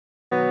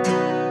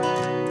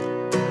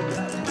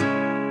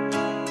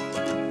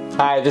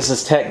Hi, this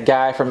is Tech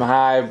Guy from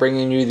Hive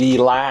bringing you the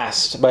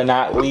last but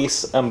not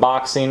least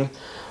unboxing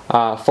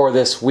for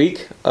this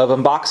week of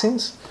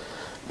unboxings.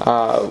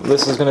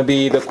 This is going to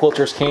be the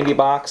Quilter's candy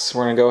box.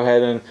 We're going to go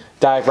ahead and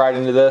dive right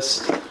into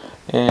this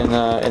in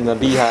the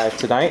Beehive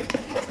tonight.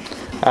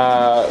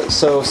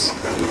 So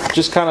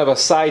just kind of a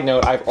side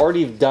note, I've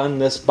already done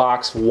this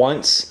box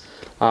once.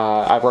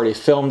 I've already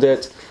filmed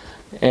it,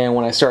 and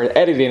when I started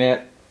editing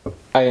it,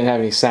 I didn't have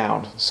any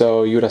sound.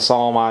 So you would have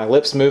saw my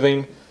lips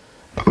moving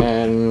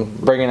and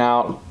bringing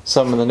out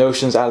some of the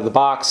notions out of the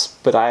box,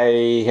 but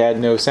I had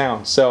no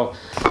sound. So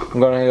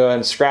I'm going to go ahead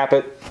and scrap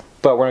it,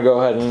 but we're going to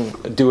go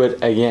ahead and do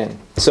it again.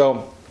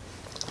 So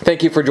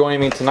thank you for joining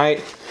me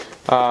tonight.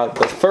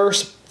 The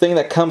first thing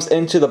that comes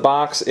into the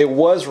box, it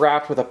was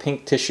wrapped with a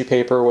pink tissue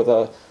paper with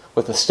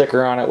a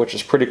sticker on it, which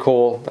is pretty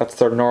cool. That's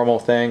their normal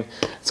thing.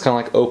 It's kind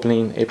of like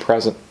opening a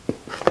present.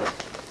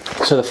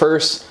 So the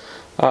first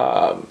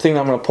thing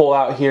I'm going to pull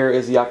out here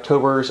is the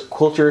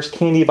Quilter's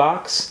candy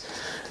box.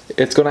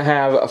 It's going to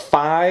have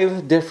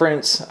 5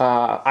 different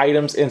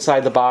items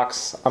inside the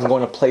box. I'm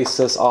going to place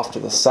this off to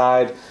the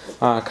side,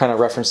 kind of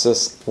reference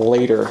this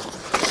later,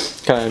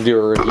 kind of do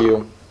a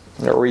review,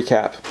 a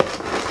recap.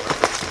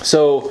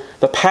 So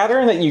the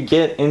pattern that you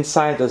get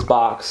inside this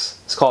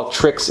box is called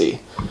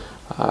Trixie.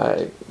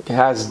 It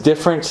has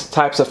different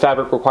types of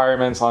fabric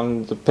requirements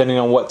depending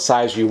on what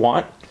size you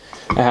want.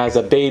 It has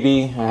a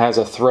baby, it has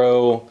a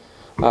throw,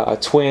 a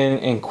twin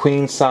and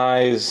queen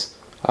size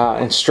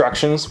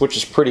instructions, which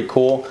is pretty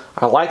cool.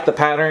 I like the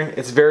pattern.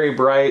 It's very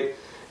bright,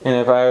 and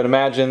if I would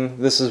imagine,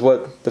 this is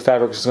what the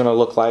fabric is going to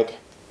look like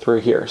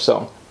through here.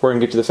 So we're going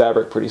to get to the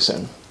fabric pretty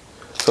soon.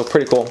 So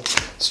pretty cool.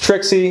 It's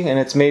Trixie, and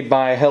it's made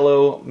by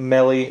Hello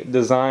Melanie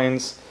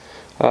Designs,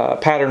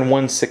 pattern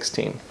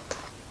 116.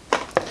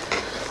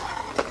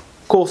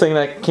 Cool thing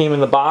that came in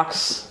the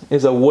box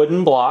is a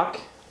wooden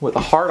block with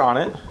a heart on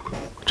it,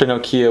 which I know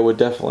Kia would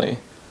definitely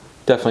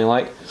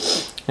like.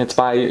 It's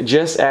by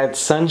Just Add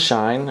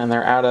Sunshine, and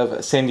they're out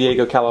of San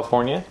Diego,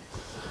 California.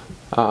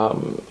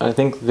 I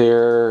think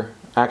their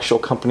actual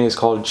company is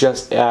called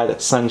Just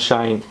Add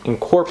Sunshine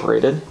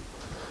Incorporated.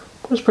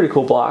 But it's a pretty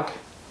cool block.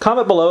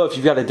 Comment below if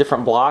you've got a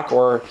different block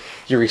or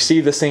you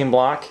receive the same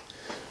block.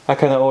 I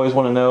kind of always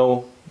want to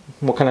know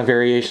what kind of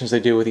variations they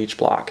do with each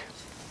block.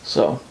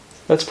 So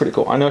that's pretty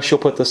cool. I know she'll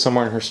put this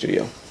somewhere in her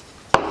studio.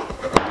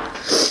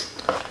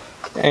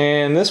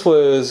 And this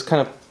was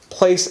kind of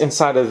placed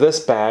inside of this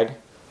bag.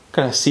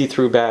 Kind of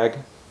see-through bag,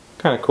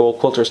 kind of cool.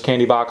 Quilter's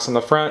candy box on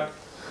the front,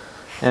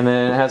 and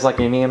then it has like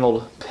an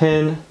enameled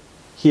pin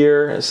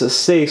here. It says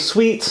 "Stay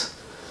Sweet."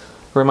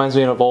 Reminds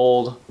me of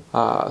old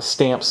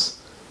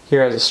stamps.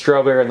 Here has a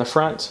strawberry in the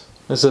front.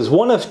 This is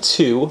one of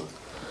 2,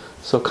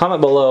 so comment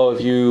below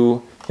if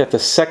you get the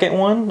second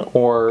one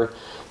or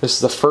this is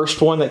the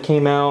first one that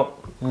came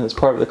out and it's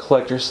part of the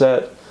collector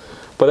set.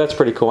 But that's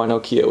pretty cool. I know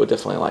Kia would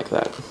definitely like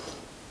that.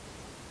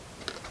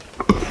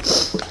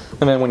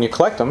 And then when you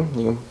collect them,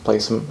 you can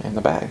place them in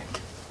the bag.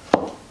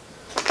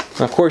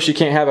 And of course, you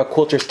can't have a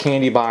Quilter's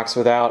candy box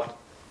without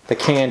the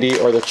candy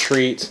or the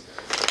treat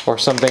or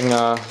something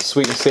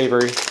sweet and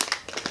savory.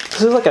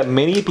 This is like a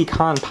mini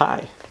pecan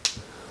pie.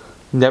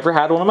 Never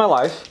had one in my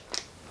life.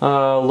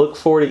 Look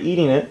forward to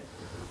eating it.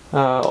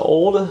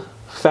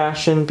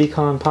 Old-fashioned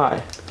pecan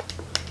pie.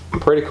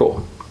 Pretty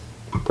cool.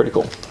 Pretty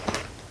cool.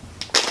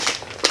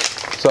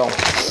 So,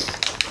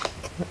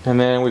 and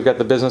then we've got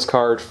the business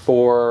card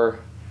for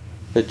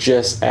the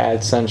Just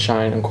Add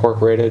Sunshine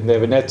Incorporated. They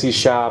have an Etsy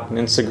shop, an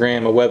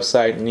Instagram, a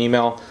website, an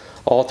email,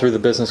 all through the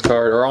business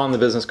card, or on the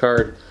business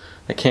card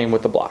that came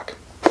with the block.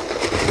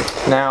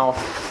 Now,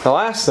 the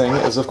last thing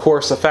is, of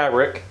course, the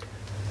fabric,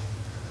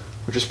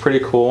 which is pretty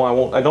cool.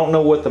 I don't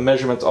know what the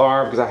measurements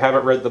are because I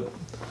haven't read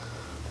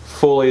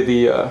fully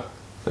the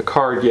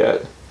card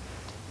yet.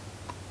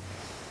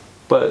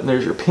 But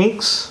there's your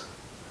pinks.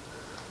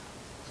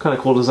 Kind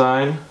of cool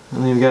design.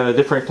 And then you've got a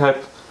different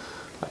type.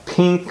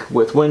 Pink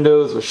with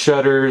windows, with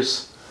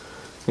shutters,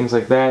 things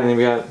like that. And then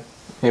we got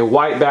a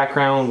white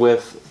background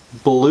with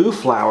blue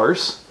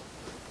flowers.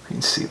 You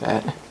can see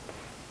that. And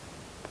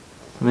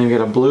then we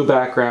got a blue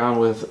background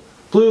with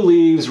blue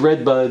leaves,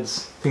 red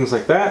buds, things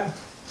like that.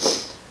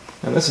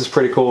 And this is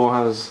pretty cool. It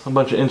has a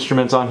bunch of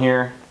instruments on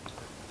here.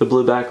 The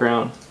blue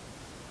background.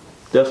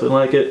 Definitely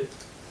like it.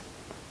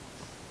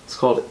 It's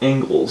called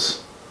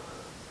Angles.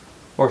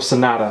 Or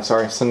Sonata,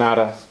 sorry,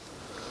 Sonata.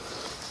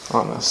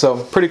 On this.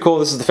 So pretty cool.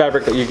 This is the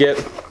fabric that you get.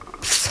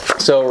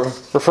 So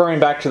referring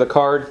back to the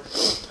card,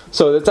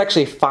 so it's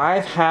actually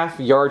 5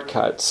 half-yard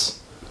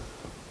cuts.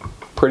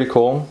 Pretty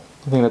cool.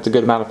 I think that's a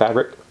good amount of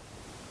fabric.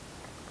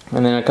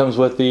 And then it comes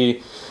with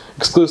the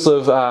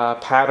exclusive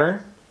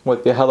pattern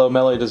with the Hello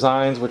Melanie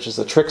Designs, which is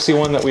the Trixie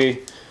one that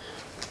we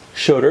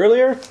showed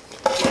earlier.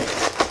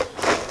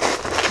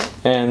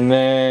 And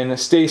then a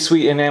Stay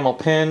Sweet enamel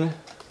pin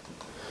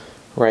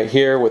right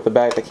here with the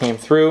bag that came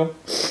through.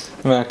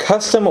 And then a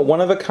custom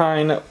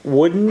one-of-a-kind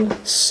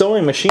wooden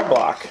sewing machine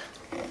block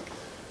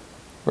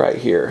right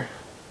here.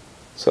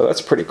 So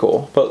that's pretty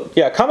cool. But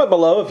yeah, comment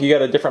below if you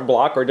got a different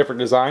block or a different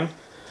design.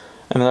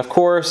 And then of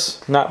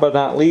course, not but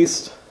not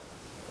least,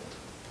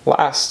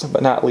 last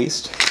but not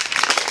least,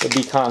 the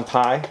pecan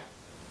pie,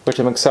 which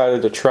I'm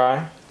excited to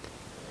try.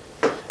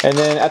 And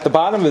then at the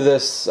bottom of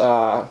this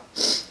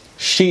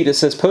sheet, it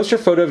says, post your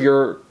photo of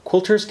your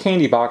Quilter's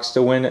candy box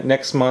to win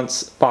next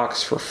month's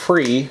box for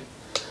free.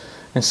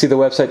 And see the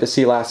website to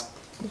see last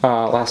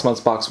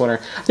month's box winner.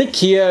 I think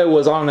Kia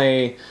was on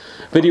a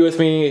video with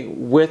me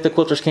with the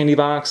Quilter's candy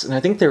box, and I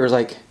think there was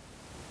like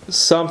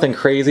something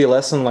crazy,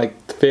 less than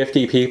like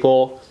 50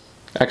 people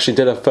actually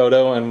did a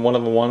photo and one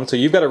of them won. So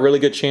you've got a really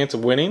good chance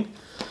of winning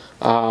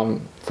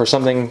for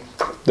something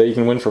that you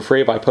can win for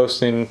free by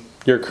posting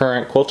your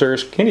current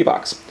Quilter's candy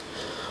box.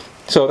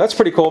 So that's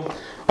pretty cool.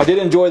 I did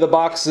enjoy the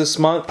box this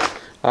month.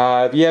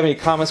 If you have any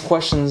comments,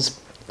 questions,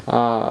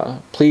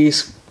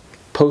 please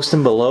post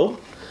them below.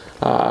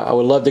 I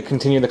would love to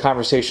continue the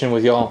conversation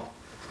with y'all.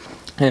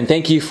 And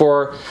thank you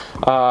for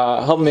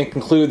helping me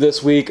conclude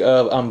this week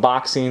of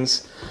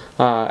unboxings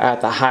at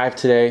the Hive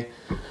today.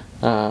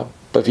 But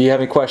if you have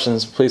any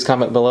questions, please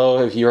comment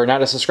below. If you are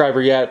not a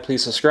subscriber yet,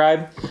 please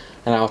subscribe,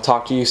 and I'll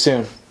talk to you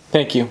soon.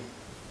 Thank you.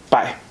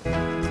 Bye.